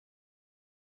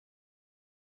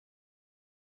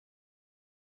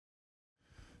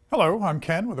Hello, I'm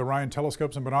Ken with Orion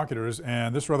Telescopes and Binoculars,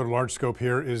 and this rather large scope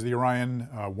here is the Orion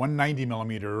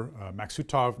 190mm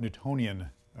Mak-Newt Newtonian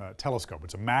telescope.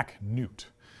 It's a Mak-Newt.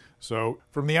 So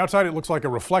from the outside it looks like a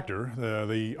reflector.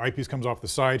 The eyepiece comes off the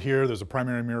side here, there's a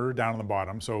primary mirror down on the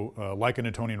bottom, so like a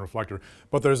Newtonian reflector.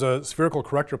 But there's a spherical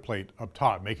corrector plate up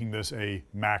top, making this a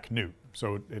Mak-Newt.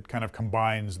 So it kind of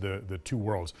combines the two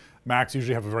worlds. Maks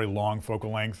usually have a very long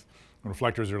focal length, and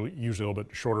reflectors are usually a little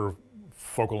bit shorter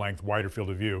focal length, wider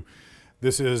field of view.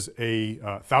 This is a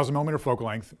 1000mm focal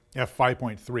length,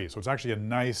 f5.3. So it's actually a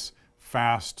nice,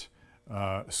 fast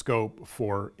scope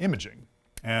for imaging.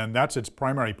 And that's its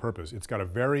primary purpose. It's got a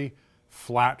very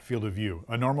flat field of view.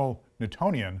 A normal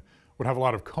Newtonian would have a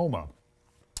lot of coma,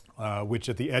 which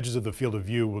at the edges of the field of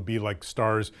view would be like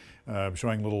stars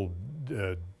showing little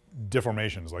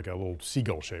deformations, like a little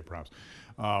seagull shape perhaps.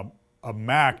 A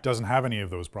Mak doesn't have any of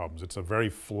those problems. It's a very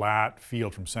flat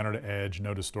field from center to edge,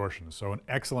 no distortions. So an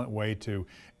excellent way to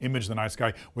image the night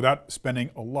sky without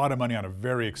spending a lot of money on a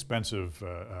very expensive,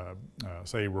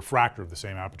 say, refractor of the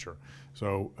same aperture.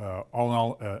 So all in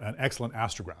all, an excellent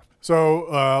astrograph.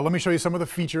 So let me show you some of the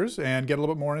features and get a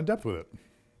little bit more in depth with it.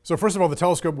 So first of all, the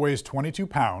telescope weighs 22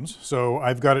 pounds. So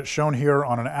I've got it shown here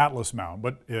on an Atlas mount,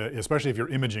 but especially if you're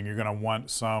imaging, you're gonna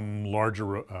want some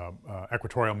larger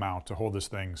equatorial mount to hold this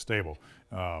thing stable.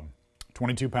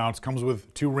 22 pounds, comes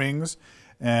with 2 rings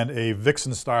and a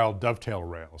Vixen-style dovetail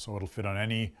rail. So it'll fit on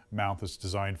any mount that's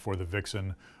designed for the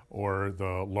Vixen or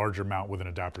the larger mount with an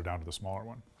adapter down to the smaller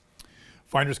one.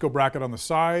 Finder scope bracket on the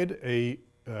side, a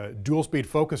dual speed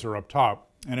focuser up top,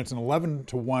 and it's an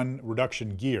 11:1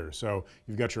 reduction gear. So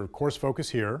you've got your coarse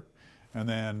focus here, and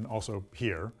then also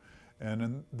here.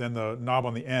 And then the knob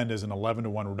on the end is an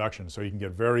 11:1 reduction, so you can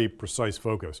get very precise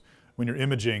focus. When you're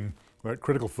imaging, that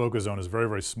critical focus zone is very,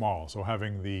 very small, so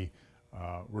having the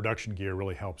reduction gear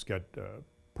really helps get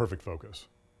perfect focus.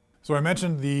 So I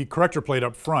mentioned the corrector plate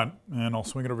up front, and I'll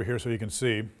swing it over here so you can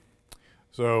see.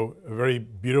 So a very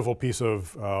beautiful piece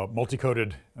of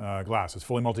multi-coated glass. It's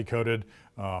fully multi-coated,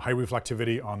 high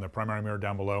reflectivity on the primary mirror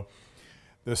down below.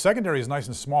 The secondary is nice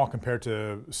and small compared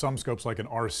to some scopes like an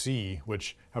RC,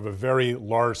 which have a very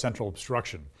large central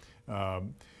obstruction.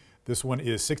 This one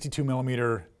is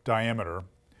 62mm diameter,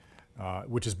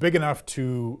 which is big enough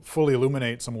to fully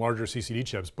illuminate some larger CCD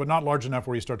chips, but not large enough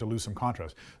where you start to lose some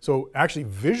contrast. So actually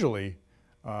visually,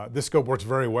 this scope works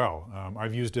very well.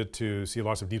 I've used it to see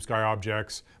lots of deep sky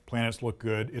objects. Planets look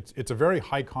good. It's a very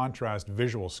high contrast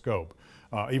visual scope,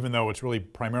 even though it's really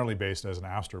primarily based as an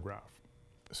astrograph.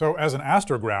 So as an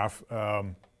astrograph,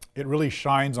 it really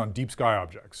shines on deep sky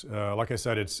objects. Like I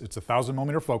said, it's a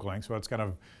 1000mm focal length, so that's kind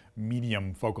of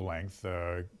medium focal length.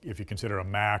 If you consider a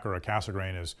Mak or a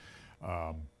Cassegrain is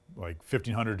like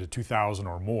 1500 to 2000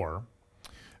 or more.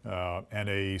 And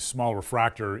a small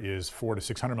refractor is 400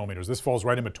 to 600mm. This falls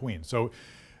right in between. So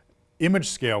image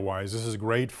scale wise, this is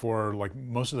great for like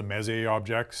most of the Messier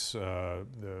objects,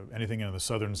 anything in the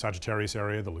southern Sagittarius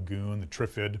area, the lagoon, the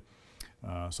Trifid.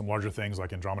 Some larger things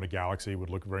like Andromeda Galaxy would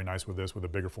look very nice with this with a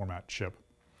bigger format chip.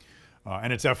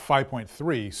 And it's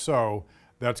f5.3, so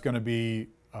that's going to be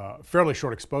fairly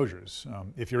short exposures.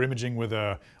 If you're imaging with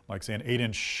like say an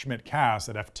 8-inch Schmidt cast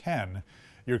at f10,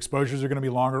 your exposures are going to be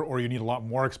longer, or you need a lot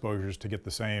more exposures to get the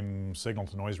same signal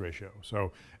to noise ratio.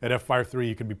 So at f5.3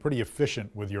 you can be pretty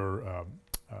efficient with your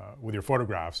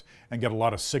photographs and get a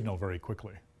lot of signal very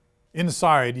quickly.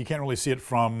 Inside, you can't really see it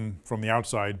from the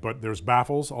outside, but there's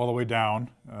baffles all the way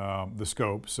down the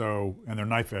scope, so, and they're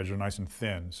knife edge, they're nice and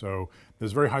thin. So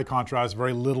there's very high contrast,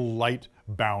 very little light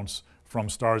bounce from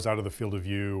stars out of the field of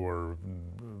view or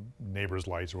neighbors'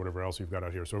 lights or whatever else you've got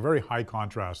out here. So a very high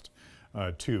contrast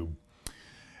tube.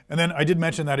 And then I did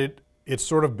mention that it's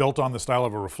sort of built on the style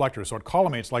of a reflector, so it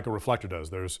collimates like a reflector does.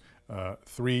 There's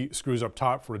 3 screws up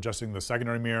top for adjusting the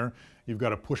secondary mirror. You've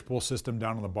got a push-pull system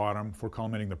down on the bottom for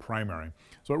collimating the primary.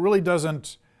 So it really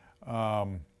doesn't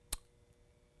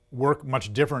work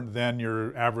much different than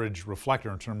your average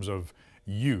reflector in terms of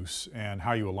use and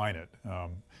how you align it.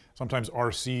 Sometimes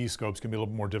RC scopes can be a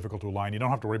little bit more difficult to align. You don't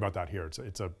have to worry about that here.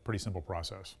 It's a pretty simple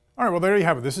process. All right, well there you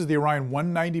have it. This is the Orion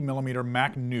 190mm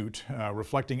Mak-Newt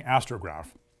reflecting astrograph.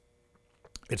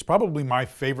 It's probably my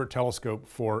favorite telescope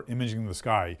for imaging the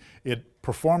sky. It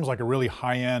performs like a really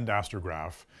high-end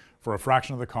astrograph for a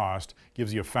fraction of the cost,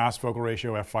 gives you a fast focal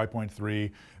ratio,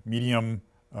 f5.3, medium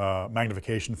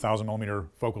magnification, 1000mm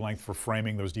focal length for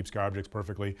framing those deep sky objects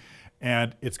perfectly,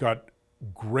 and it's got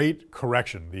great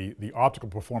correction. The optical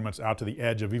performance out to the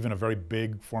edge of even a very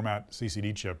big format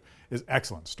CCD chip is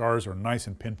excellent. Stars are nice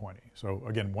and pinpointy. So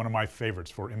again, one of my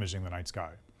favorites for imaging the night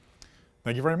sky.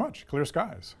 Thank you very much. Clear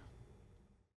skies.